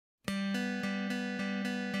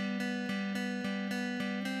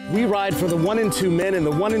We ride for the 1 in 2 men and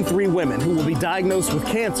the 1 in 3 women who will be diagnosed with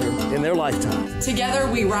cancer in their lifetime.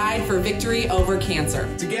 Together we ride for victory over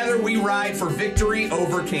cancer. Together we ride for victory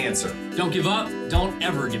over cancer. Don't give up. Don't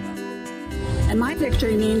ever give up. And my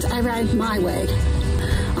victory means I ride my way.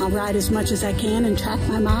 I'll ride as much as I can and track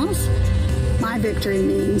my miles. My victory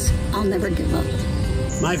means I'll never give up.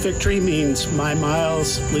 My victory means my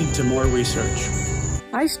miles lead to more research.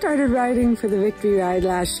 I started riding for the Victory Ride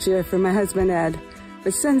last year for my husband Ed,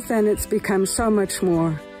 but since then it's become so much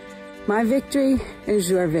more. My victory is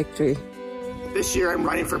your victory. This year I'm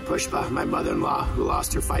riding for Pushpa, my mother-in-law who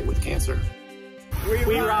lost her fight with cancer.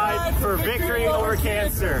 We ride for victory over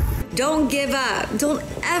cancer. Don't give up. Don't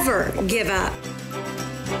ever give up.